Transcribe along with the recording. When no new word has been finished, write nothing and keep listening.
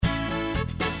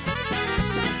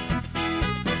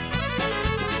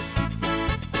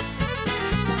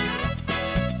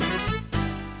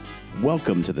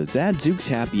Welcome to the Zadzooks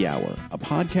Happy Hour, a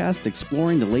podcast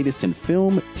exploring the latest in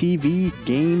film, TV,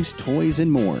 games, toys,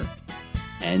 and more.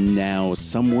 And now,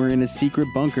 somewhere in a secret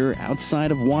bunker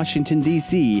outside of Washington,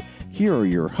 D.C., here are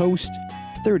your hosts,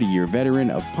 30-year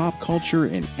veteran of pop culture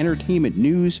and entertainment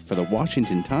news for the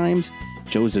Washington Times,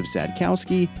 Joseph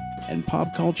Zadkowski, and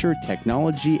pop culture,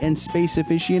 technology, and space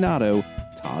aficionado,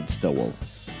 Todd Stowell.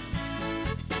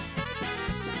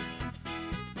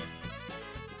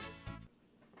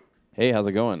 Hey, how's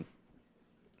it going?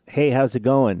 Hey, how's it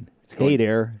going? Hey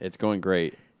there. It's going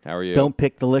great. How are you? Don't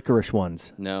pick the licorice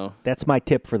ones. No. That's my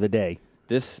tip for the day.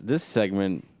 This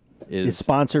segment is It's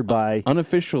sponsored by...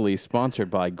 unofficially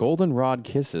sponsored by Goldenrod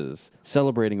Kisses,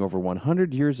 celebrating over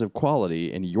 100 years of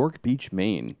quality in York Beach,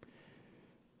 Maine.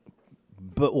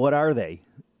 But what are they?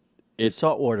 It's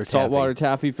saltwater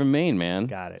taffy from Maine, man.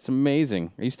 Got it. It's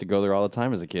amazing. I used to go there all the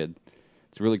time as a kid.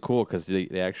 It's really cool because they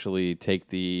actually take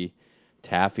the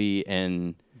taffy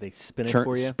and They spin it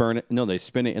for you? They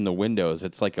spin it in the windows.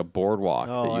 It's like a boardwalk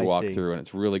that you I walk see. through, and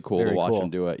it's really cool Very to watch cool.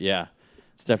 them do it. Yeah,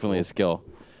 it's definitely a skill.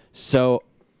 So,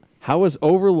 how was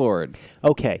Overlord?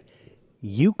 Okay.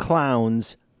 You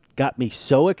clowns got me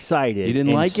so excited. You didn't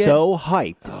and like it? so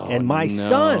hyped. Oh, and my no.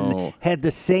 son had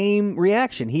the same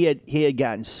reaction. He had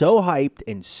gotten so hyped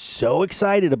and so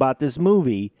excited about this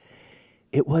movie.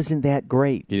 It wasn't that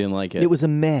great. You didn't like it? It was a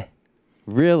meh.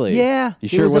 Really? Yeah, You it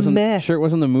sure was a wasn't? meh. Sure, it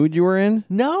wasn't the mood you were in.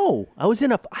 No, I was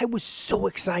so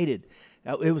excited.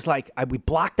 It was like we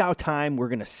blocked out time. We're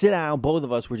gonna sit down. Both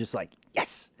of us were just like,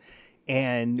 yes,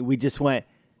 and we just went,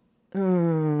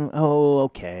 oh,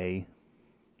 okay.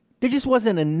 There just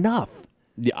wasn't enough.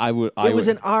 Yeah, It was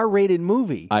an R-rated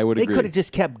movie. I would They agree. could have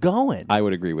just kept going. I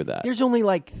would agree with that. There's only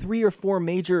like 3 or 4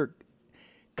 major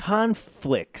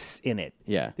conflicts in it.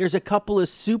 Yeah. There's a couple of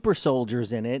super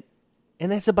soldiers in it,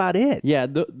 and that's about it. Yeah,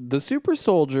 the super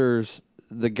soldiers,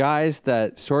 the guys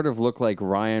that sort of look like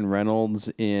Ryan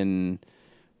Reynolds in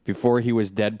before he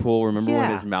was Deadpool. Remember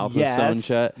when his mouth was sewn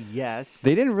shut? Yes.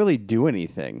 They didn't really do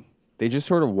anything. They just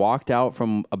sort of walked out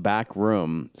from a back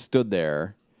room, stood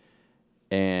there,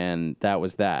 and that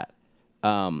was that.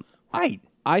 Right.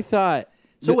 I thought.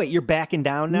 So wait, you're backing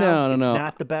down now? No. It's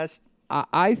not the best?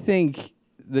 I think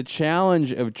the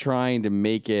challenge of trying to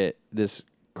make it this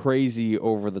crazy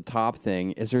over the top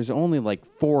thing is there's only like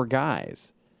 4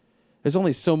 guys. There's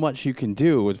only so much you can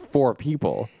do with 4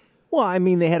 people. Well, I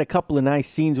mean, they had a couple of nice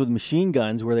scenes with machine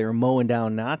guns where they were mowing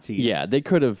down Nazis. Yeah, they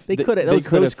could have. They could have.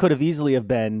 Those could have easily have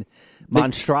been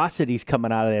monstrosities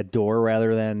coming out of that door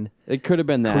rather than It could have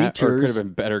been that, or it could creatures. have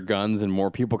been better guns and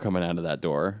more people coming out of that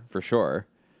door for sure.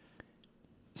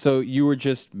 So you were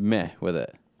just meh with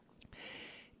it.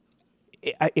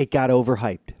 it got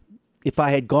overhyped. If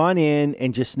I had gone in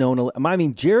and just known, I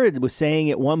mean, Jared was saying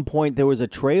at one point there was a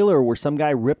trailer where some guy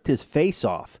ripped his face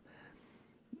off.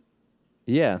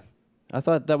 Yeah, I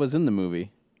thought that was in the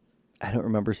movie. I don't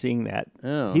remember seeing that.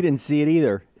 Oh. He didn't see it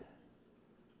either.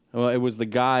 Well, it was the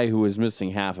guy who was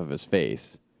missing half of his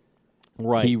face.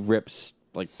 Right. He rips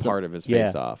like part of his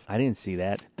face off. I didn't see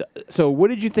that. So what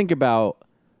did you think about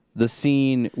the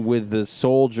scene with the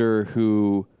soldier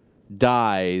who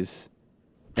dies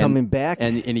Coming back?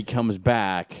 and he comes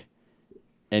back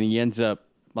and he ends up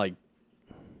like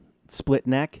Split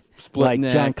neck? Split like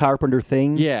neck. John Carpenter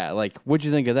thing? yeah, like what'd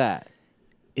you think of that?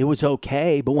 It was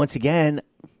okay, but once again,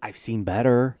 I've seen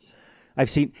better.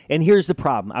 And here's the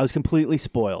problem. I was completely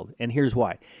spoiled, and here's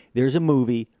why. There's a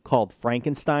movie called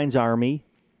Frankenstein's Army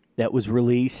that was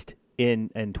released in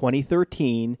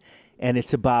 2013, and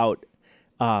it's about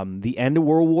the end of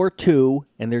World War II,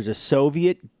 and there's a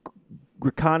Soviet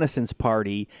reconnaissance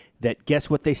party that, guess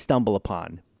what they stumble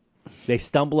upon? They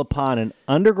stumble upon an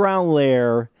underground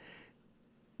lair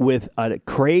with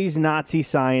crazed Nazi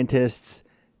scientists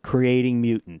creating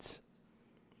mutants.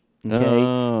 Okay?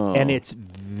 Oh. And it's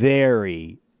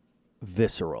very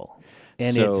visceral.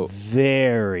 And So- it's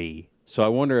very... So I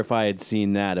wonder if I had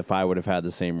seen that, if I would have had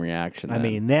the same reaction. I then.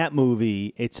 mean, that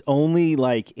movie, it's only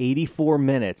like 84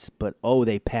 minutes, but,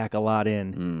 they pack a lot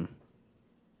in.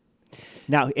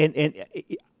 Now, and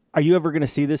are you ever going to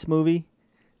see this movie?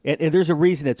 And there's a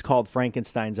reason it's called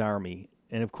Frankenstein's Army.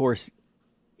 And, of course,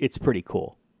 it's pretty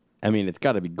cool. I mean, it's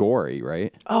got to be gory,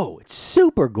 right? Oh, it's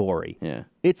super gory. Yeah.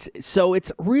 It's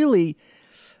really,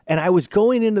 and I was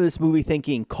going into this movie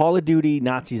thinking Call of Duty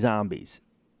Nazi zombies.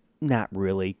 Not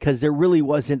really, because there really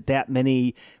wasn't that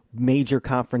many major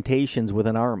confrontations with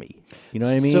an army. You know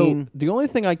what I mean? So the only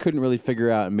thing I couldn't really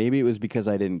figure out, and maybe it was because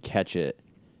I didn't catch it,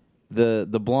 the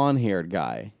blonde-haired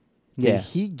guy. Did Yeah.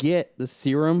 he get the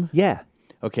serum? Yeah.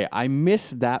 Okay, I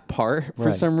missed that part for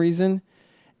Right. some reason,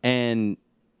 and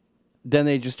then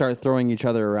they just start throwing each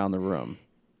other around the room.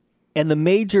 And the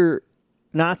major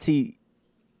Nazi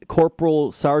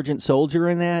corporal, sergeant, soldier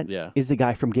in that Yeah. is the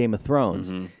guy from Game of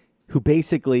Thrones, who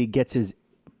basically gets his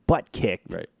butt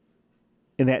kicked Right.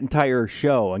 in that entire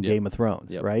show on Game of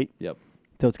Thrones, Yep. right? Yep.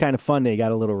 So it's kind of fun they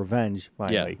got a little revenge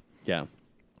finally. Yeah.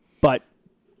 But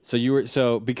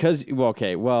So because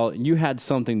you had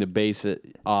something to base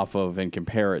it off of and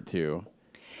compare it to.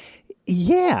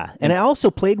 yeah, and I also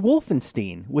played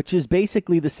Wolfenstein, which is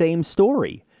basically the same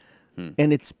story.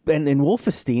 And in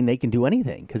Wolfenstein they can do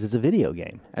anything because it's a video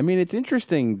game. I mean, it's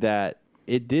interesting that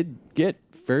it did get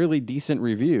fairly decent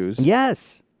reviews.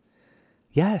 Yes.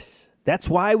 Yes. That's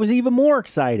why I was even more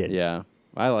excited. Yeah,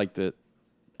 I liked it.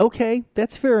 Okay,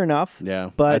 that's fair enough. Yeah,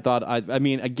 But I thought I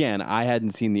mean, again, I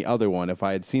hadn't seen the other one. If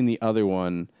I had seen the other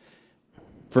one,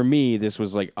 for me, this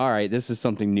was like, all right, this is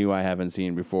something new I haven't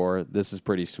seen before. This is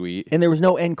pretty sweet. and there was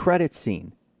no end credits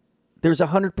scene. There's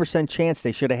 100% chance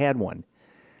they should have had one.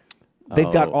 They've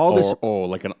got all this.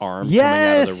 like an arm coming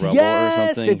out of the rubble or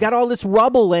something. They've got all this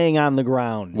rubble laying on the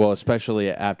ground. Well, especially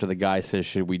after the guy says,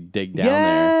 "Should we dig down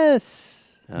there?"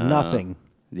 Yes. Nothing.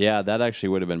 Yeah, that actually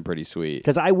would have been pretty sweet.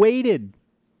 Because I waited.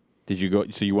 Did you go?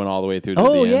 So you went all the way through to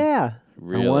Oh, the end? yeah.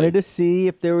 Really? I wanted to see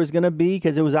if there was going to be,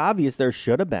 because it was obvious there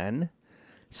should have been.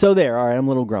 So there. All right, I'm a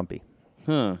little grumpy.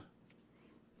 Huh.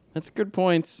 That's good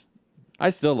points. I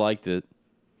still liked it.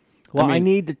 Well, I I mean,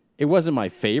 need to. It wasn't my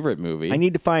favorite movie. I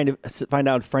need to find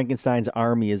out Frankenstein's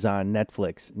Army is on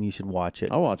Netflix, and you should watch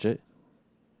it. I'll watch it.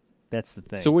 That's the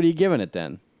thing. So what are you giving it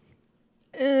then?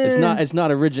 It's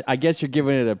not original. I guess you're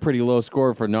giving it a pretty low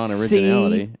score for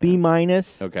non-originality. C, B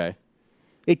minus. Okay.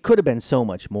 It could have been so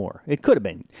much more. It could have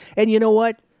been. And you know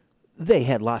what? They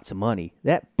had lots of money.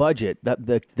 That budget,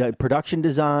 the production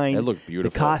design, It looked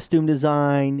beautiful. The costume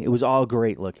design, it was all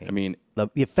great looking. I mean, the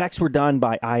effects were done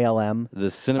by ILM. the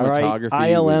All right? cinematography.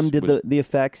 ILM was did the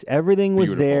effects. Everything was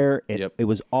beautiful. there. Yep. It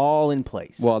was all in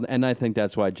place. Well, and I think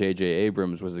that's why J.J.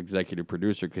 Abrams was executive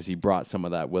producer, because he brought some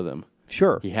of that with him.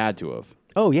 sure. He had to have.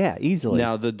 Oh yeah, easily.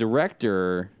 Now, the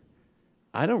director,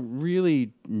 I don't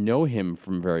really know him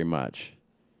from very much.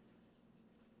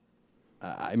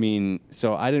 I mean,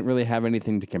 so I didn't really have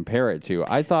anything to compare it to.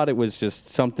 I thought it was just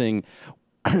something.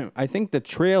 I think the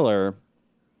trailer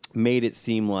made it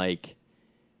seem like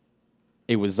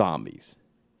it was zombies,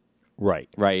 right.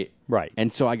 right? Right.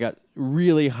 And so I got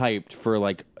really hyped for,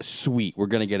 like, sweet, we're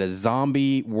going to get a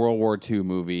zombie World War II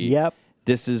movie. Yep.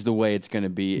 This is the way it's going to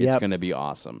be. It's Yep. going to be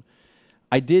awesome.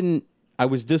 I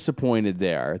was disappointed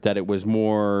there that it was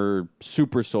more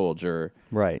super soldier.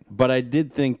 Right. But I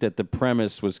did think that the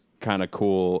premise was kind of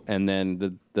cool, and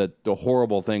then the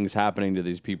horrible things happening to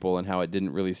these people and how it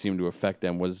didn't really seem to affect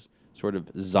them was sort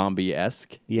of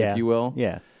zombie-esque, Yeah. if you will.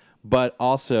 Yeah. But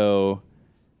also,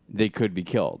 they could be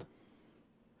killed.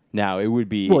 Now, it would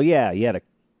be Well, yeah, you had to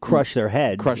crush their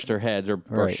heads. crush their heads or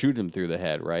Right. shoot them through the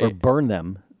head, right? or burn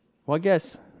them. Well, I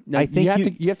guess no, I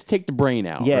think you have to take the brain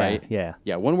out, Yeah, right? yeah.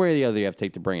 Yeah, one way or the other, you have to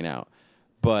take the brain out.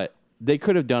 But they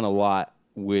could have done a lot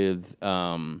with,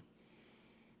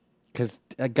 because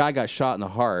a guy got shot in the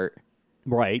heart,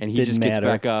 Right. and he Didn't just matter.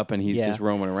 gets back up, and he's Yeah. just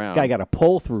roaming around. Guy got a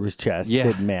pole through his chest. yeah,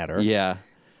 Didn't matter. Yeah.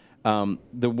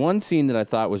 The one scene that I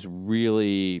thought was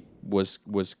really was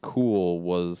cool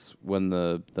was when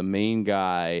the main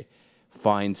guy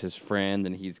finds his friend,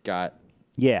 and he's got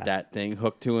Yeah. that thing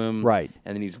hooked to him. Right.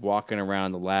 And then he's walking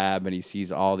around the lab and he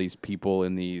sees all these people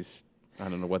in these, I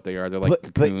don't know what they are. They're like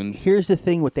but cocoons. here's the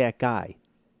thing with that guy.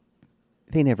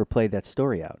 They never played that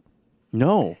story out.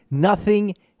 No.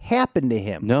 Nothing happened to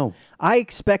him. No. I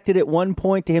expected at one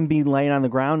point to him being laying on the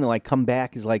ground and like come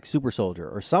back as like super soldier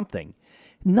or something.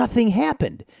 Nothing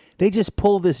happened. They just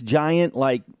pull this giant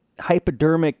like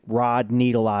hypodermic rod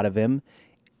needle out of him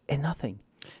and nothing.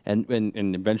 And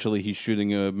eventually he's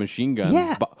shooting a machine gun.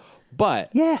 Yeah. But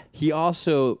Yeah. he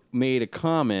also made a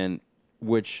comment,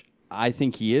 which I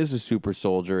think he is a super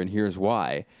soldier, and here's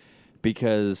why.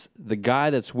 Because the guy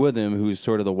that's with him, who's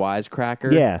sort of the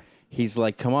wisecracker, Yeah. he's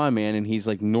like, come on, man. And he's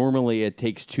like, normally it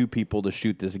takes two people to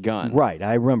shoot this gun. Right.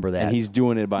 I remember that. And he's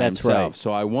doing it by That's himself. right.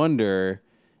 So I wonder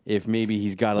if maybe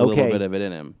he's got a little Okay. bit of it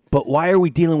in him. But why are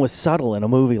we dealing with subtle in a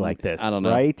movie like this? I don't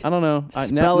know. Right? I don't know.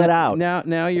 Spell it out.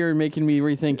 Now you're making me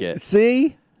rethink it.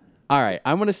 See? All right,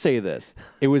 I'm going to say this.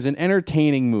 It was an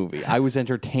entertaining movie. I was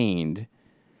entertained,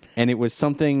 and it was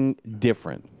something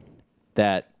different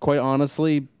that, quite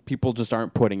honestly, people just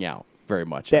aren't putting out very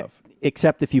much of.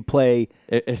 Except if you play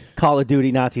Call of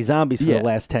Duty Nazi Zombies for Yeah. the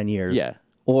last 10 years. Yeah.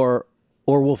 Or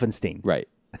Wolfenstein. Right.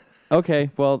 Okay,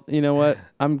 well, you know what?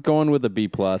 I'm going with a B+.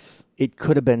 It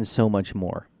could have been so much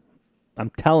more. I'm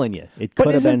telling you. It But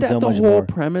could have isn't been that so the much whole more.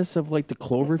 premise of, like, the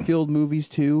Cloverfield movies,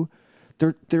 too?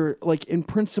 they're like in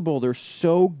principle they're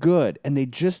so good, and they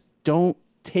just don't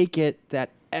take it that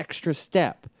extra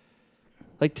step.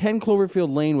 Like 10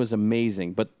 Cloverfield Lane was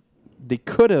amazing, but they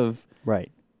could have.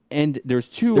 Right. And there's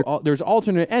there's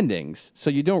alternate endings, so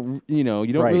you don't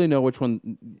Right. really know which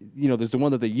one. There's the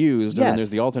one that they used, and Yes. then there's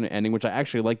the alternate ending, which I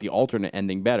actually like the alternate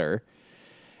ending better.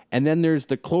 And then there's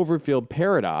the Cloverfield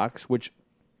paradox, which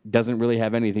doesn't really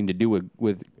have anything to do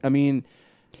with. I mean,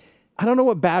 I don't know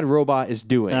what Bad Robot is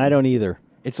doing. I don't either.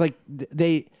 It's like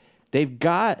they've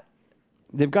got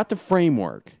the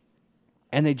framework,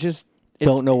 and they just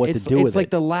Don't know what to do with It's like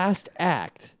it. the last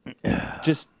act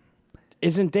just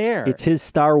isn't there. It's his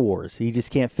Star Wars. He just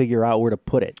can't figure out where to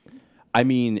put it. I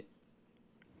mean,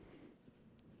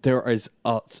 there is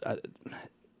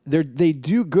they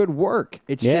do good work.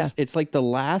 It's Yeah. just it's like the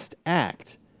last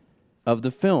act of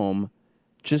the film,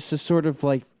 just to sort of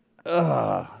like,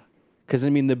 because I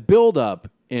mean the build up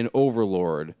in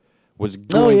Overlord was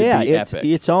going to be epic.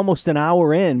 It's almost an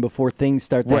hour in before things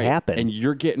start to happen. And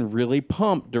you're getting really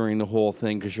pumped during the whole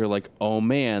thing because you're like, oh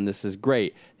man, this is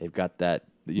great. They've got that,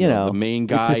 you know, the main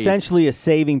guy. It's essentially a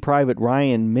Saving Private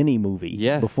Ryan mini movie.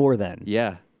 Yeah. Before then,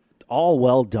 Yeah. all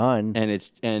well done. And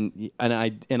it's and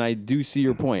I do see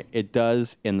your point. It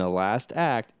does in the last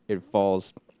act, it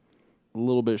falls a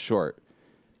little bit short.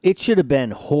 It should have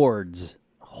been hordes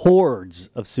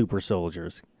of super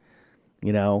soldiers,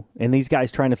 and these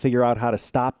guys trying to figure out how to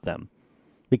stop them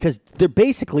because they're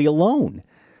basically alone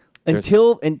the there's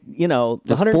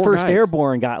 101st 4 guys.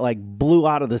 Airborne got like blew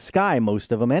out of the sky,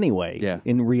 most of them anyway. Yeah.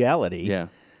 In reality. Yeah.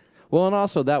 Well, and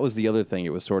also that was the other thing. It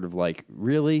was sort of like,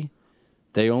 really?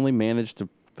 They only managed to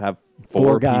have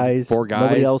Four guys. Four guys.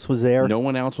 Nobody else was there. No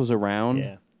one else was around.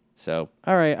 Yeah. So,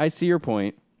 all right, I see your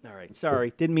point. All right.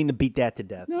 Sorry. Didn't mean to beat that to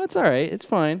death. No, it's all right. It's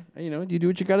fine. You do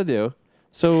what you got to do.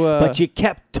 So, But you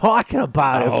kept talking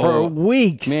about it for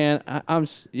weeks. man, I'm.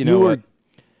 You you know were what?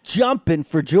 jumping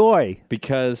for joy.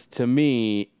 Because to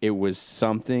me, it was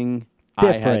something I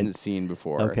Different. hadn't seen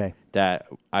before. Okay. That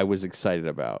I was excited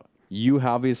about. You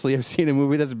obviously have seen a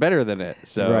movie that's better than it.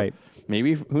 So Right.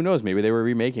 maybe, who knows? Maybe they were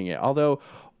remaking it. Although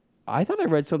I thought I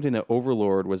read something that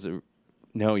Overlord was.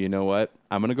 No, you know what?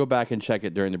 I'm gonna go back and check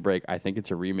it during the break. I think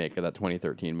it's a remake of that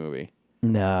 2013 movie.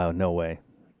 No way.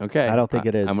 Okay. I don't think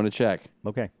it is. I'm gonna check.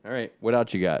 Okay. All right. What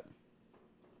else you got?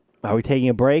 Are we taking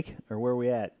a break or where are we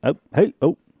at? Oh, hey,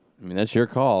 oh, I mean, that's your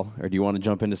call. Or do you want to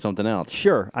jump into something else?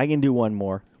 sure. I can do one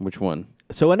more. Which one?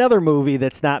 So another movie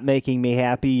that's not making me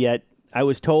happy yet. I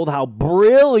was told how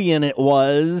brilliant it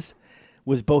was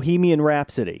Bohemian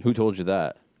Rhapsody. Who told you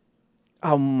that?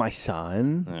 Oh, my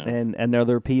son and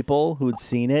other people who'd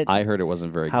seen it. I heard it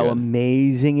wasn't very how good.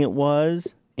 amazing it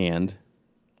was. And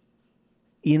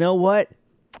You know what?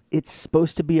 It's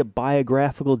supposed to be a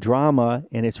biographical drama,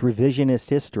 and it's revisionist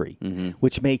history,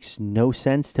 which makes no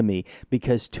sense to me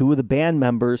because 2 of the band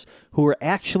members who were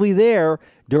actually there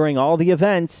during all the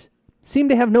events seem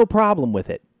to have no problem with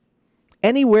it.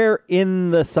 Anywhere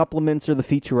in the supplements or the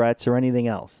featurettes or anything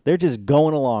else. They're just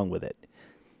going along with it,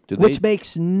 which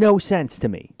makes no sense to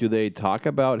me. do they talk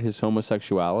about his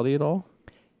homosexuality at all?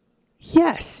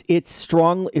 Yes, it's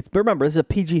strong. Remember, this is a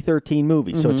PG-13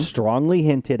 movie, so it's strongly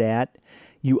hinted at.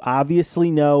 You obviously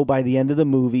know by the end of the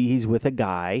movie he's with a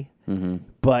guy,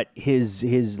 but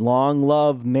his long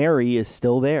love Mary is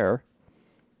still there.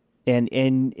 And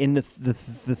in the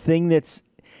thing that's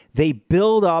they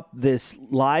build up this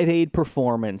Live Aid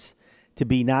performance to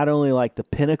be not only like the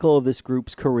pinnacle of this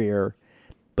group's career,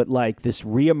 but like this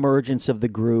reemergence of the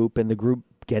group and the group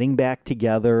getting back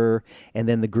together, and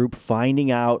then the group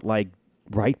finding out like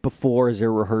right before as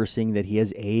they're rehearsing that he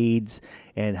has AIDS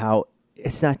and how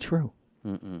it's not true.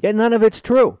 And none of it's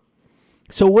true.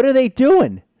 So what are they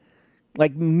doing?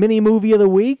 Like mini movie of the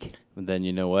week? Then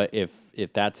you know what? If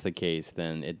that's the case,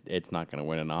 then it's not going to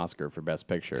win an Oscar for Best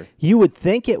Picture. You would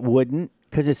think it wouldn't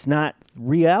because it's not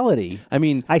reality. I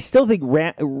mean, I still think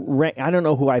I don't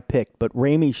know who I picked, but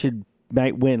Raimi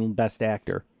might win Best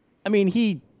Actor. I mean,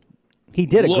 he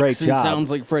did a looks great and job. sounds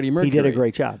like Freddie Mercury. He did a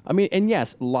great job. I mean, and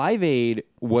yes, Live Aid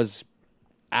was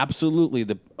absolutely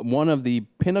one of the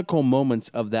pinnacle moments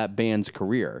of that band's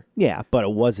career. Yeah, but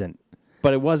it wasn't.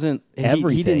 But it wasn't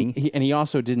Everything. He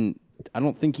also didn't. I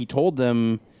don't think he told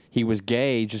them he was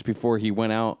gay just before he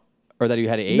went out, or that he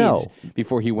had AIDS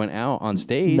before he went out on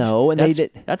stage. No, and they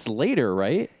did. That's later,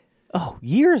 right? Oh,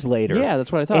 years later. Yeah,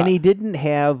 that's what I thought. And he didn't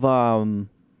have.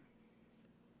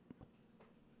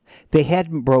 They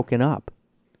hadn't broken up.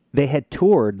 They had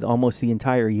toured almost the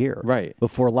entire year, Right.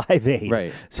 before Live Aid,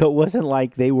 Right. So it wasn't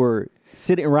like they were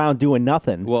sitting around doing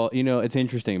nothing. Well, it's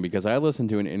interesting because I listened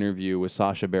to an interview with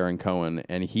Sacha Baron Cohen,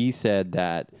 and he said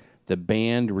that the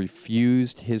band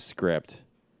refused his script,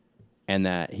 and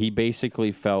that he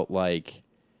basically felt like,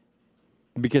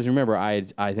 because remember, I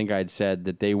think I had said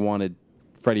that they wanted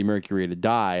Freddie Mercury to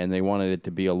die, and they wanted it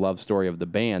to be a love story of the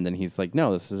band, and he's like,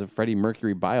 no, this is a Freddie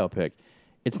Mercury biopic.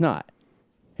 It's not.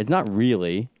 It's not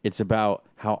really. It's about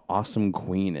how awesome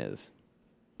Queen is.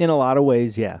 In a lot of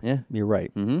ways, yeah. Yeah. You're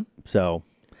right. Mm-hmm. So,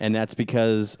 And that's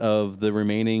because of the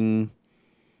remaining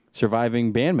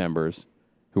surviving band members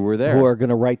who were there. who are going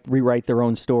to rewrite their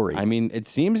own story. I mean, it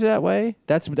seems that way.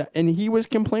 And he was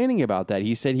complaining about that.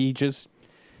 He said he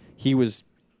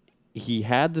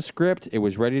had the script, it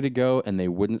was ready to go, and they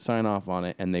wouldn't sign off on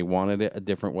it, and they wanted it a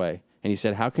different way. And he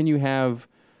said, how can you have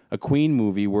a Queen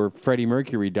movie where Freddie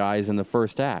Mercury dies in the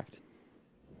first act?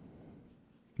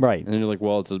 Right. And then you're like,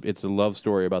 well, it's a love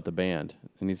story about the band.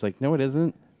 And he's like, no, it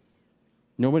isn't.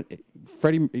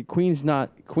 Queen's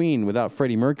not Queen without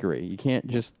Freddie Mercury. You can't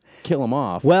just kill him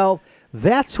off. Well,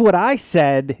 that's what I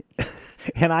said,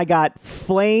 and I got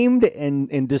flamed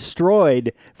and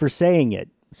destroyed for saying it.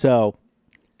 So,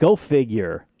 go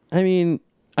figure. I mean,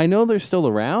 I know they're still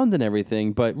around and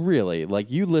everything, but really,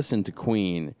 like, you listen to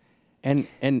Queen, and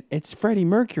it's Freddie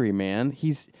Mercury, man.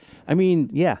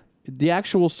 Yeah. The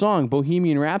actual song,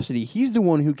 Bohemian Rhapsody, he's the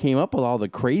one who came up with all the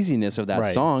craziness of that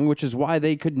Right. song, which is why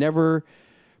they could never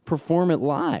perform it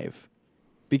live,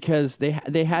 because they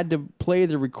had to play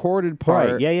the recorded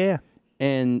part. Right. Yeah.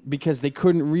 And because they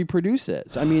couldn't reproduce it.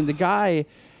 So, I mean, the guy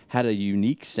had a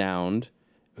unique sound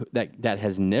that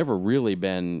has never really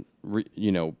been,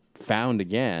 found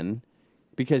again,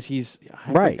 because he's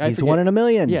Right. He's forget- one in a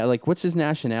million. Yeah, like, what's his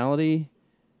nationality?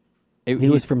 He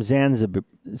was from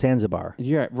Zanzibar.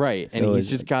 Yeah, right. So And he's it's-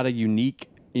 just got a unique,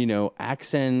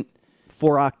 accent,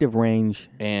 4-octave range.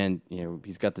 and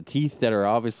he's got the teeth that are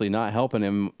obviously not helping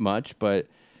him much. But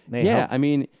They help. I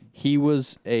mean, he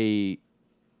was an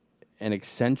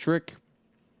eccentric,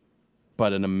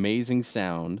 but an amazing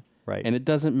sound. Right. And it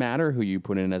doesn't matter who you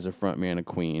put in as a frontman of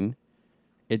Queen.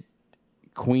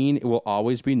 Queen will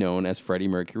always be known as Freddie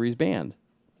Mercury's band.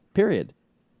 Period.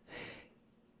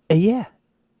 Yeah.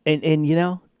 And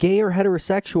gay or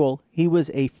heterosexual, he was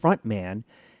a front man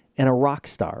and a rock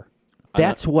star.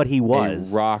 That's what he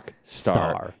was. A rock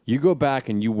star. You go back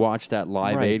and you watch that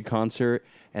Live Right. Aid concert,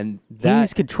 and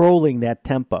He's controlling that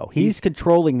tempo. He's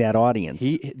controlling that audience.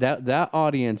 that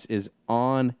audience is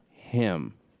on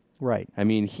him. Right. I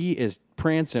mean, he is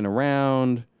prancing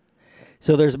around.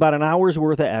 So there's about an hour's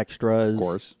worth of extras. Of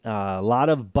course. A lot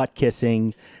of butt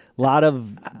kissing. A lot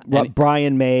of and-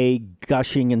 Brian May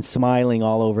gushing and smiling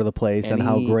all over the place and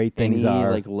how great things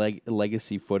are. Like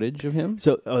legacy footage of him.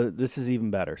 So this is even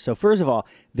better. So first of all,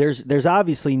 there's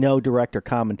obviously no director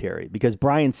commentary because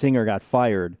Bryan Singer got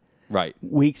fired Right.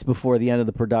 weeks before the end of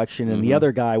the production, and the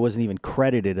other guy wasn't even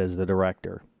credited as the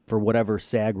director for whatever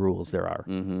SAG rules there are.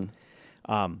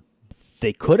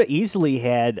 They could have easily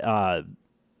had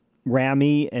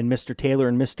Rami and Mr. Taylor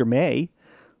and Mr. May.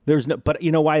 But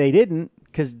you know why they didn't?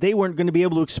 Because they weren't going to be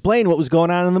able to explain what was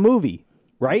going on in the movie,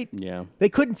 right? Yeah. They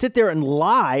couldn't sit there and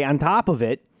lie on top of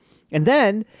it. And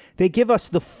then they give us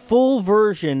the full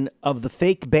version of the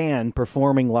fake band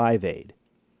performing Live Aid.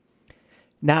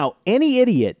 Now, any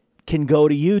idiot can go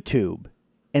to YouTube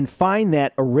and find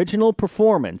that original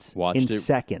performance in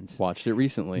seconds. Watched it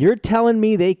recently. You're telling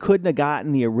me they couldn't have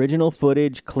gotten the original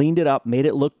footage, cleaned it up, made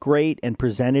it look great, and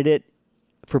presented it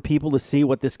for people to see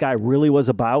what this guy really was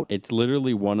about? It's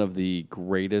literally one of the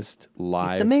greatest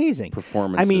live It's amazing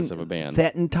performances of a band.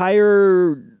 That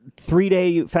entire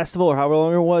 3-day festival, or however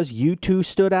long it was, U2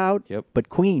 stood out. Yep. But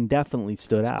Queen definitely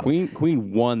stood out.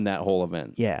 Queen won that whole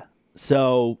event. Yeah.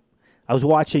 So I was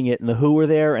watching it, and the Who were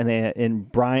there, and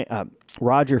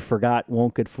Roger forgot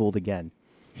 "Won't Get Fooled Again."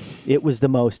 It was the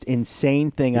most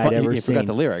insane thing I'd ever You seen. forgot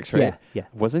the lyrics, right? Yeah.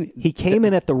 Wasn't He came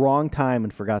in at the wrong time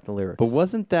and forgot the lyrics. But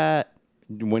wasn't that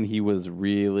when he was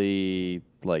really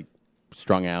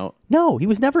strung out? No, he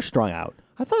was never strung out.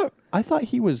 I thought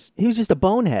he was. He was just a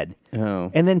bonehead.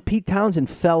 Oh, And then Pete Townsend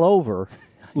fell over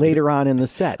later on in the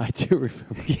set. I do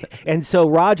remember. And so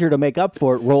Roger, to make up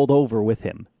for it, rolled over with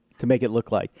him to make it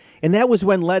look like. And that was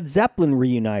when Led Zeppelin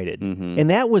reunited. And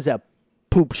that was a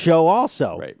poop show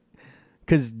also. Right.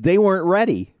 Because they weren't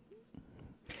ready.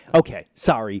 Okay,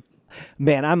 sorry.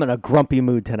 Man, I'm in a grumpy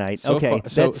mood tonight. Okay,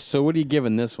 So what are you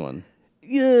giving this one?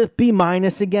 B-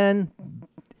 again.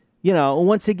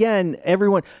 Once again,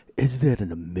 everyone, isn't that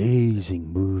an amazing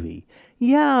movie?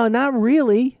 Yeah, not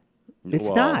really. It's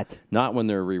Well, not. Not when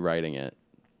they're rewriting it.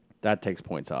 That takes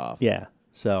points off. Yeah,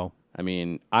 so I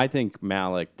mean, I think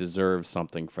Malik deserves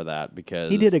something for that because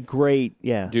he did a great,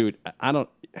 yeah. dude.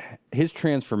 His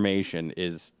transformation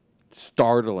is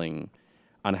startling.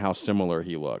 on how similar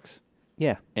he looks.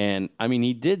 Yeah. And I mean,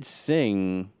 he did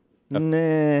sing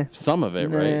Nah. some of it,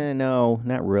 right? No,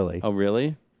 not really. Oh,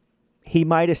 really? He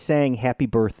might have sang "Happy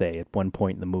Birthday" at one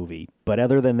point in the movie, but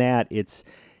other than that, it's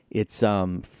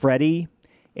Freddie,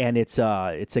 and it's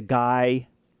a guy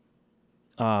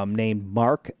named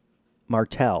Mark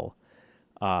Martel,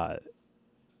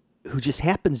 who just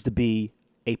happens to be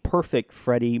a perfect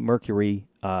Freddie Mercury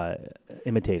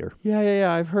imitator.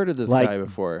 Yeah. I've heard of this Like, guy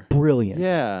before. Brilliant.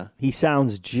 Yeah. He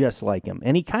sounds just like him,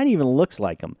 and he kind of even looks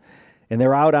like him. And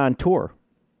they're out on tour.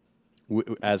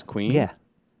 As Queen? Yeah.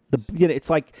 It's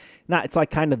like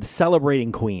kind of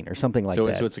celebrating Queen or something like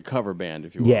that. So it's a cover band,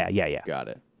 if you will. Yeah. Got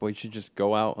it. Well, you should just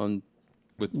go out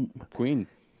with Queen.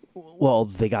 Well,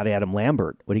 they got Adam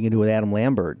Lambert. What are you gonna do with Adam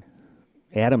Lambert?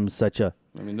 Adam's such a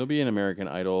I mean, there'll be an American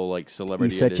Idol like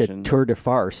celebrity he's such edition. a tour de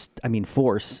farce. I mean,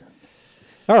 force.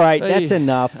 All right, Hey, that's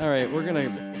enough. All right, we're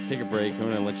gonna take a break. I'm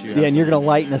gonna let you. Yeah, and you're gonna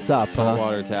lighten us up, huh?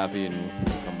 saltwater taffy, and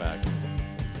we'll come back.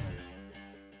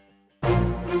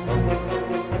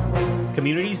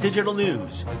 Communities Digital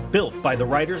News, built by the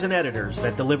writers and editors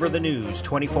that deliver the news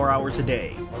 24 hours a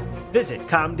day. Visit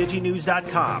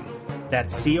comdiginews.com.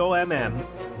 That's COMMDIGI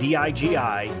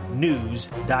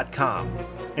news.com.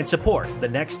 And support the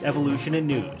next evolution in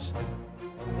news.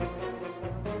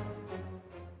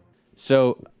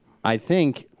 So, I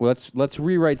think let's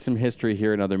rewrite some history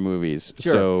here in other movies.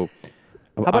 Sure. So,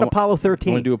 How about Apollo I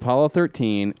 13? want to do Apollo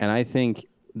 13, and I think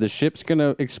the ship's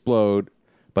gonna explode,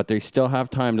 but they still have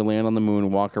time to land on the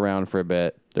moon, walk around for a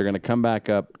bit. They're gonna come back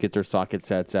up, get their socket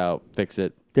sets out, fix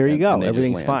it. There you go. and they just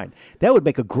Everything's land. fine. That would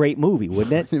make a great movie,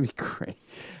 wouldn't it? It'd be great.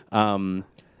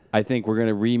 I think we're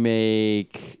gonna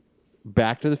remake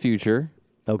Back to the Future,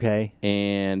 Okay.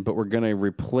 but we're gonna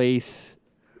replace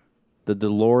the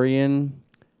DeLorean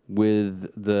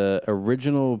with the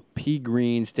original pea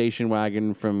green station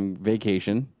wagon from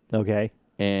Vacation, Okay.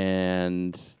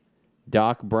 and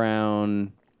Doc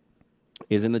Brown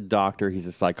isn't a doctor; he's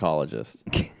a psychologist.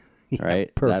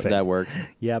 Right? perfect. That works.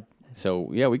 Yep. So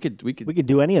yeah, we could. We could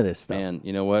do any of this stuff. Man,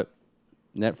 you know what?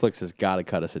 Netflix has got to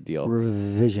cut us a deal.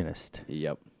 Revisionist.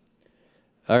 Yep.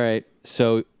 All right.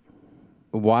 So,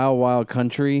 Wild Wild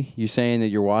Country. You saying that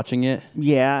you're watching it?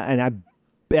 Yeah, and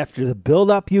after the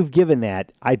build-up you've given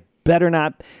that, I better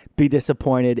not be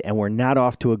disappointed, and we're not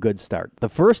off to a good start. The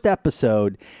first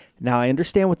episode, now I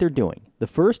understand what they're doing. The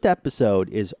first episode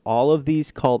is all of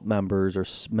these cult members or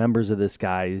members of this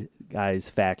guy's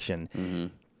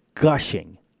faction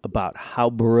gushing about how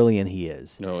brilliant he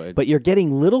is. No, but you're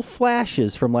getting little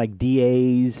flashes from like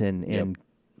DAs and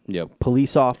Yep.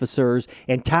 police officers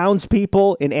and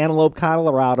townspeople in Antelope,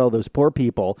 Colorado. Those poor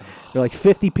people. There are like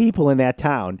 50 people in that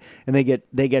town, and they get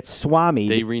swamied.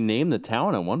 They renamed the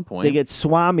town at one point. They get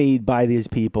swamied by these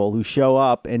people who show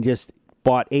up and just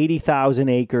bought 80,000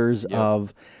 acres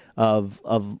of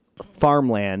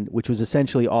farmland, which was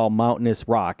essentially all mountainous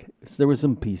rock. So there was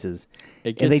some pieces,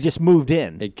 and they just moved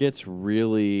in. It gets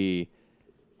really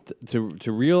to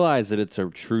realize that it's a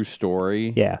true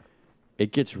story. Yeah.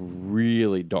 It gets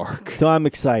really dark. So I'm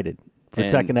excited for the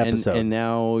And- second episode. And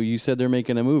now you said they're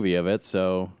making a movie of it,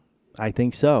 so. I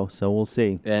think so. So we'll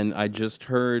see. And I just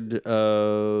heard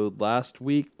last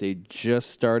week they just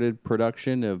started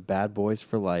production of Bad Boys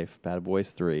for Life, Bad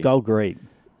Boys 3. Oh, great.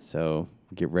 So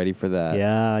get ready for that.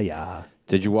 Yeah.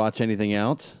 Did you watch anything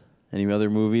else? Any other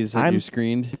movies that you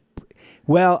screened?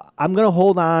 Well, I'm going to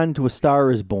hold on to A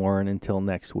Star Is Born until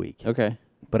next week. Okay.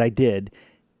 But I did.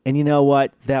 And you know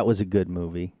what? That was a good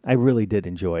movie. I really did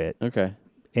enjoy it. Okay.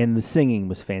 And the singing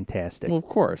was fantastic. Well, of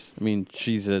course. I mean,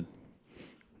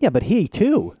 Yeah, but he,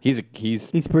 too. he's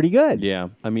He's pretty good. yeah.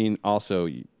 I mean, also,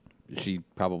 she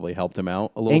probably helped him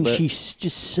out a little And bit. she's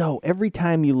just so, every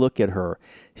time you look at her,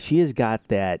 she has got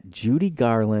that Judy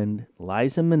Garland,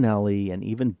 Liza Minnelli, and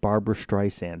even Barbara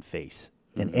Streisand face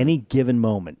in any given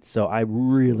moment. So I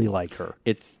really like her.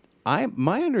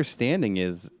 My understanding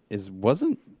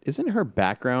isn't her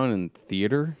background in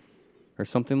theater or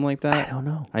something like that? I don't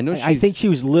know. I know I think she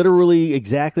was literally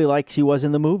exactly like she was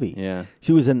in the movie. Yeah.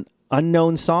 She was an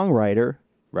unknown songwriter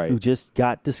Right. who just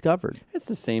got discovered. It's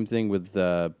the same thing with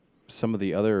some of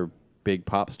the other big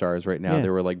pop stars right now. Yeah. They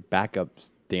were like backup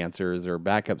dancers or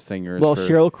backup singers. Well, for,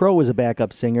 Sheryl Crow was a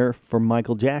backup singer for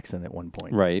Michael Jackson at one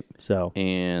point. Right. So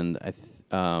And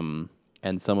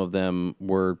and some of them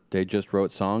they just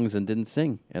wrote songs and didn't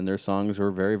sing, and their songs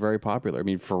were very, very popular. I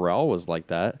mean, Pharrell was like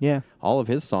that. Yeah. All of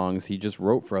his songs he just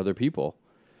wrote for other people.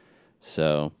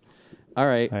 So, all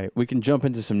right. All right. We can jump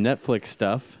into some Netflix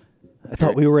stuff I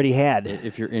thought we already had.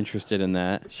 if you're interested in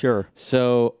that. Sure.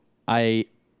 So I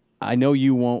I know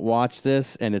you won't watch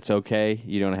this, and it's okay.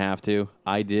 You don't have to.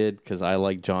 I did because I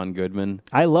like John Goodman.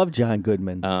 I love John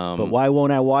Goodman, but why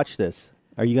won't I watch this?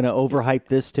 Are you going to overhype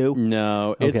this too?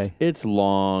 No, it's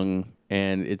long,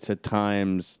 and it's at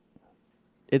times,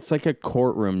 it's like a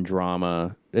courtroom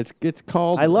drama. It's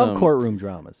called. I love courtroom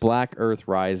dramas. Black Earth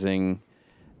Rising.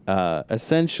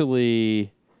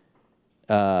 Essentially,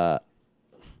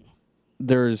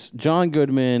 there's John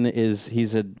Goodman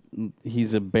he's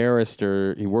a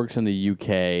barrister. He works in the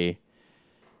UK.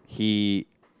 He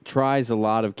tries a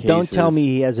lot of cases. Don't tell me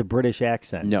he has a British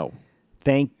accent. No.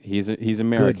 He's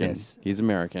American. Goodness. He's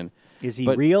American. Is he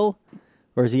real,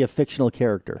 or is he a fictional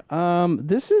character?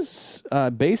 This is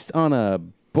based on a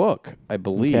book, I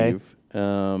believe.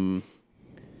 Okay.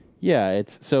 Yeah,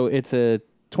 it's a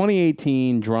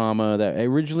 2018 drama that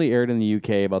originally aired in the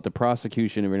UK about the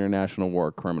prosecution of international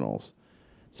war criminals,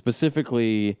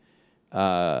 specifically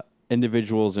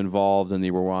individuals involved in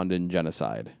the Rwandan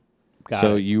genocide. Got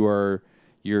it.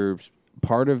 You're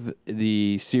part of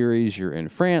the series. You're in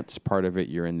France. Part of it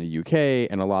you're in the UK,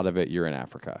 and a lot of it you're in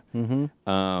Africa.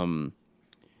 Mm-hmm.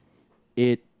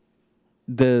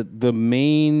 The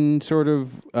main sort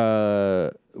of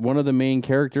one of the main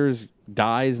characters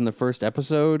dies in the first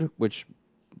episode, which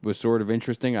was sort of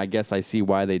interesting. I guess I see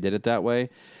why they did it that way.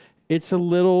 It's a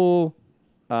little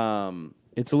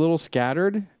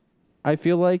scattered. I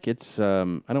feel like it's. I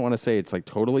don't want to say it's like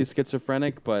totally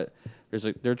schizophrenic, but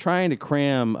they're trying to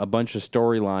cram a bunch of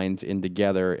storylines in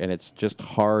together, and it's just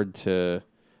hard to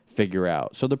figure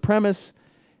out. So the premise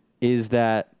is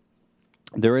that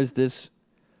there is this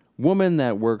woman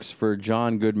that works for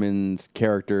John Goodman's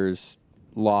character's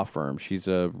law firm. She's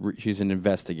an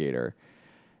investigator,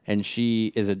 and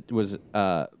she was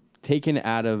taken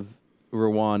out of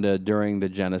Rwanda during the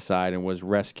genocide and was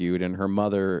rescued. And her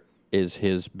mother is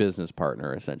his business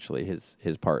partner, essentially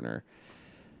his partner.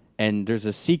 And there's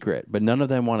a secret, but none of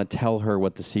them want to tell her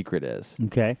what the secret is.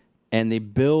 Okay. And they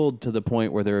build to the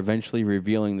point where they're eventually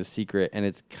revealing the secret, and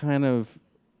it's kind of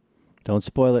Don't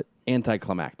spoil it.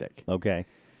 anticlimactic. Okay.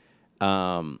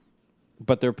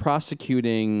 But they're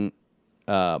prosecuting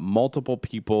multiple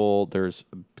people.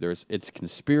 It's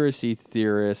conspiracy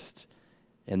theorists,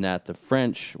 in that the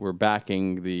French were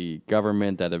backing the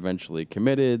government that eventually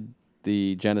committed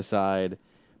the genocide,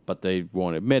 but they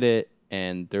won't admit it.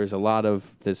 And there's a lot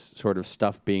of this sort of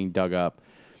stuff being dug up.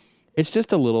 It's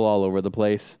just a little all over the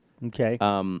place. Okay.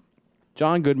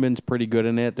 John Goodman's pretty good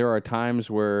in it. There are times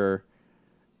where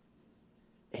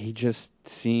he just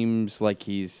seems like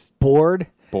he's bored.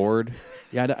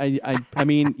 Yeah, I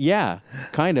mean, yeah,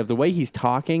 kind of. The way he's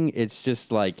talking, it's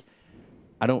just like,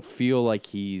 I don't feel like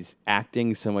he's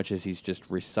acting so much as he's just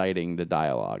reciting the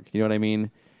dialogue. You know what I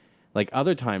mean? Like,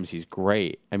 other times he's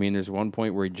great. I mean, there's one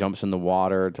point where he jumps in the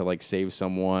water to, like, save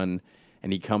someone,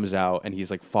 and he comes out, and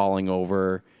he's, like, falling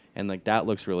over, and, like, that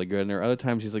looks really good. And there are other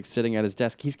times he's, like, sitting at his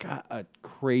desk. He's got a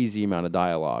crazy amount of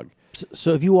dialogue.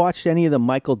 So have you watched any of the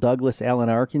Michael Douglas, Alan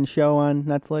Arkin show on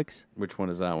Netflix? Which one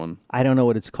is that one? I don't know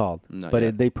what it's called, Not but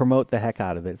yet. they promote the heck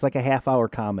out of it. It's like a half-hour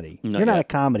comedy. Not You're not yet. a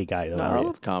comedy guy, though, No, are I you?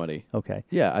 love comedy. Okay.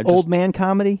 Yeah. Old man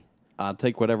comedy? I'll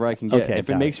take whatever I can get. Okay, if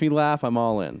it got makes me laugh, I'm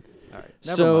all in. All right.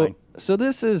 Never mind. So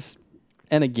this is,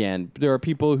 and again, there are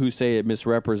people who say it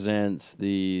misrepresents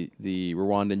the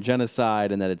Rwandan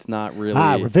genocide and that it's not really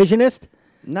revisionist?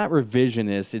 not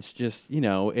revisionist. It's just,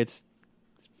 it's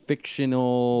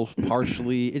fictional,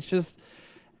 partially. It's just,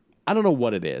 I don't know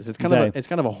what it is. It's kind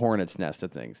of a hornet's nest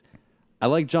of things. I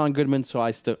like John Goodman, so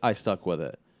I stuck with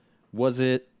it. Was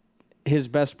it his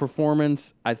best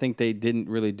performance? I think they didn't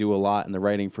really do a lot in the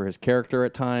writing for his character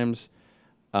at times.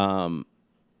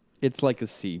 It's like a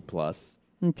C+.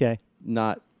 Okay.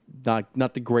 Not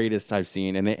the greatest I've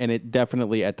seen, and it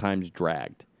definitely at times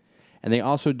dragged. And they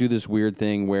also do this weird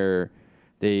thing where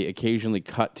they occasionally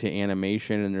cut to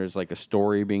animation, and there's like a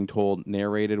story being told,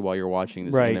 narrated while you're watching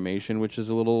this animation, which is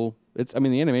a little. The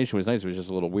animation was nice, it was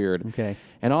just a little weird. Okay.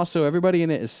 And also, everybody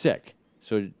in it is sick.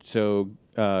 So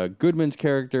Goodman's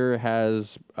character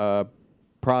has a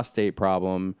prostate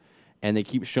problem, and they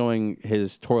keep showing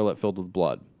his toilet filled with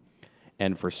blood.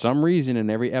 And for some reason, in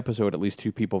every episode, at least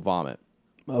 2 people vomit.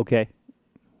 Okay.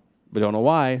 We don't know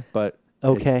why, but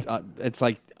Okay. it's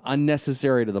like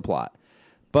unnecessary to the plot.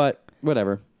 But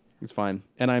whatever, it's fine.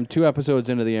 And I'm 2 episodes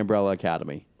into the Umbrella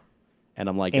Academy, and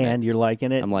I'm liking it. And you're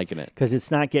liking it? I'm liking it because it's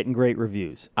not getting great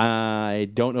reviews. I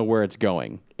don't know where it's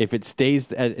going. If it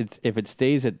stays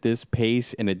at this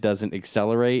pace and it doesn't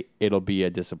accelerate, it'll be a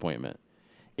disappointment.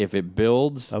 If it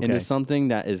builds into something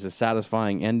that is a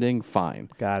satisfying ending, fine.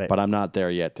 Got it. But I'm not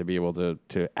there yet to be able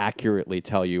to accurately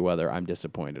tell you whether I'm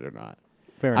disappointed or not.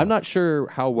 Fair enough. I'm not sure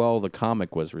how well the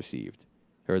comic was received.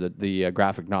 or the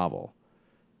graphic novel.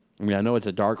 I mean, I know it's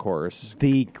a dark horse.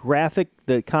 The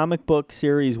comic book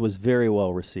series was very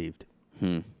well received.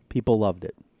 People loved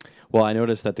it. Well, I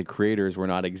noticed that the creators were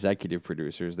not executive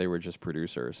producers; they were just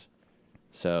producers.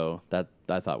 So that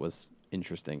I thought was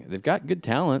interesting. They've got good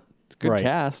talent, good Right.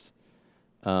 cast,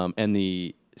 and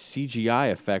the CGI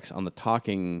effects on the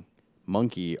talking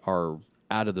monkey are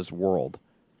out of this world.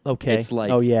 Okay. It's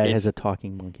like- oh yeah, it it's- has a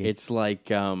talking monkey. It's like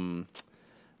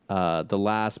The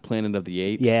Last Planet of the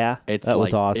Apes. Yeah, it's that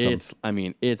was like,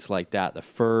 awesome. It's like that. The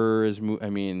fur is.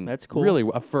 That's cool. Really,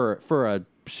 for a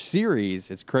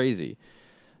series, it's crazy.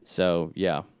 So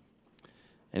yeah.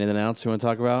 Anything else you want to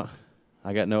talk about?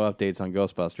 I got no updates on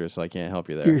Ghostbusters, so I can't help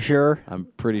you there. You're sure? I'm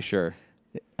pretty sure.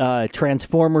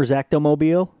 Transformers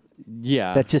Ectomobile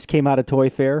Yeah, that just came out of Toy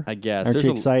Fair. I guess. Aren't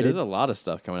you excited? There's a lot of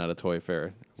stuff coming out of Toy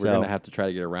Fair. We're So- gonna have to try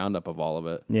to get a roundup of all of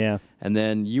it. Yeah, And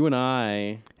then you and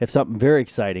I, have something very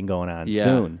exciting going on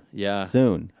soon. yeah,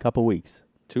 Soon, couple weeks.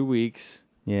 2 weeks.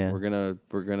 Yeah, We're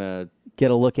gonna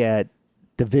get a look at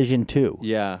Division 2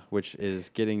 which is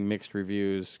getting mixed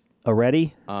reviews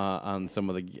already. on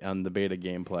the beta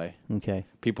gameplay. Okay.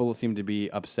 People seem to be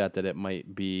upset that it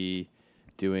might be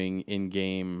doing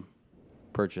in-game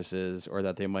purchases or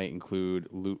that they might include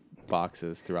loot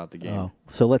boxes throughout the game. Oh,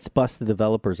 so let's bust the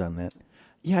developers on that.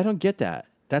 Yeah, I don't get that.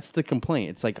 That's the complaint.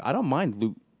 It's like I don't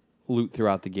mind loot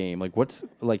throughout the game. Like what's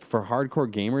like for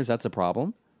hardcore gamers, that's a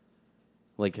problem.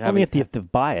 Like I mean, if you have to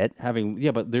buy it,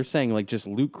 but they're saying like just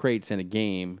loot crates in a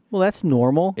game well, that's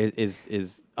normal.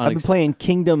 is I've been playing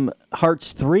Kingdom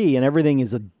Hearts 3, and everything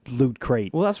is a loot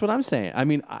crate. Well, that's what I'm saying. I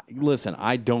mean, listen,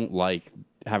 I don't like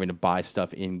having to buy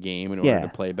stuff in game in order Yeah. to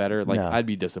play better. Like No. I'd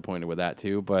be disappointed with that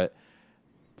too. But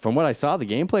from what I saw, the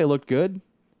gameplay looked good.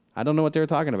 I don't know what they were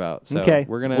talking about. So Okay,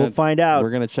 we'll find out.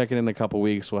 We're gonna check it in a couple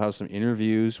weeks. We'll have some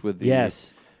interviews with the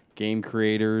Yes. game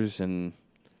creators, and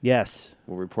Yes.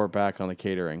 we'll report back on the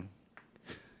catering.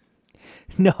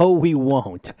 No, we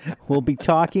won't. We'll be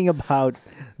talking about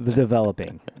the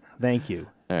developing. Thank you.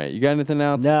 All right, you got anything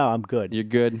else? No, I'm good. You're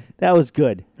good. That was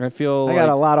good. I feel I got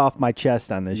a lot off my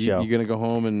chest on this show. You're gonna go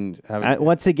home and have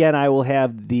Once again, I will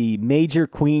have the major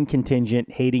Queen contingent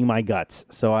hating my guts.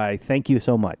 So I thank you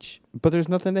so much. But there's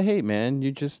nothing to hate, man.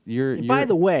 You're. By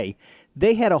the way,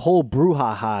 they had a whole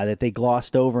brouhaha that they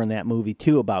glossed over in that movie,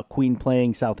 too, about Queen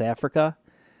playing South Africa.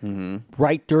 Mm-hmm.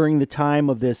 Right during the time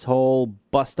of this whole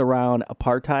bust around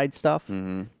apartheid stuff.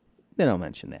 Mm-hmm. They don't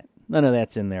mention that. None of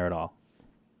that's in there at all.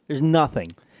 There's nothing.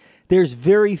 There's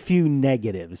very few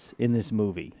negatives in this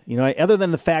movie. You know, other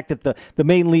than the fact that the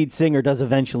main lead singer does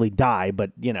eventually die, but,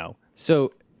 you know.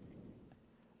 So,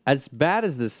 as bad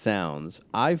as this sounds,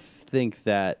 I think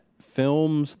that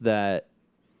films that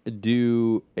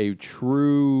do a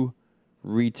true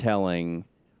retelling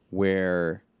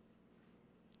where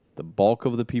the bulk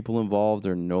of the people involved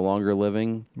are no longer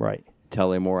living Right.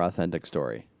 tell a more authentic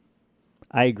story.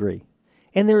 I agree.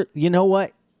 And you know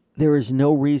what? There is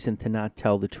no reason to not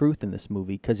tell the truth in this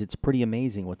movie because it's pretty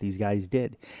amazing what these guys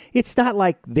did. It's not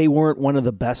like they weren't one of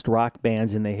the best rock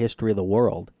bands in the history of the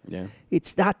world. Yeah.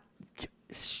 It's not,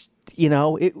 you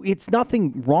know, it's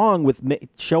nothing wrong with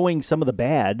showing some of the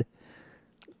bad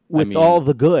with all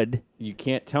the good. You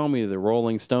can't tell me the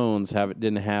Rolling Stones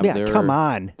didn't have Yeah, their come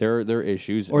on. their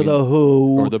issues. Or the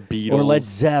Who. or the Beatles. Or Led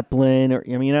Zeppelin. Or,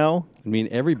 you know? I mean,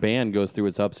 every band goes through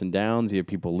its ups and downs. You have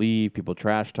people leave, people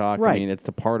trash talk. I Right. mean, that's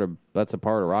a part of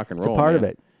rock and It's roll. a part of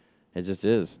man. it. It just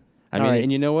is. I All mean, right.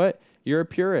 and you know what? You're a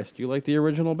purist. You like the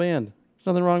original band. There's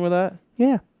nothing wrong with that.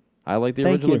 Yeah. I like the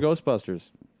Thank original you.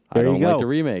 Ghostbusters. There I you don't like go. the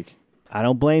remake. I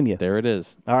don't blame you. There it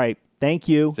is. All right. Thank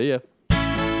you. See ya.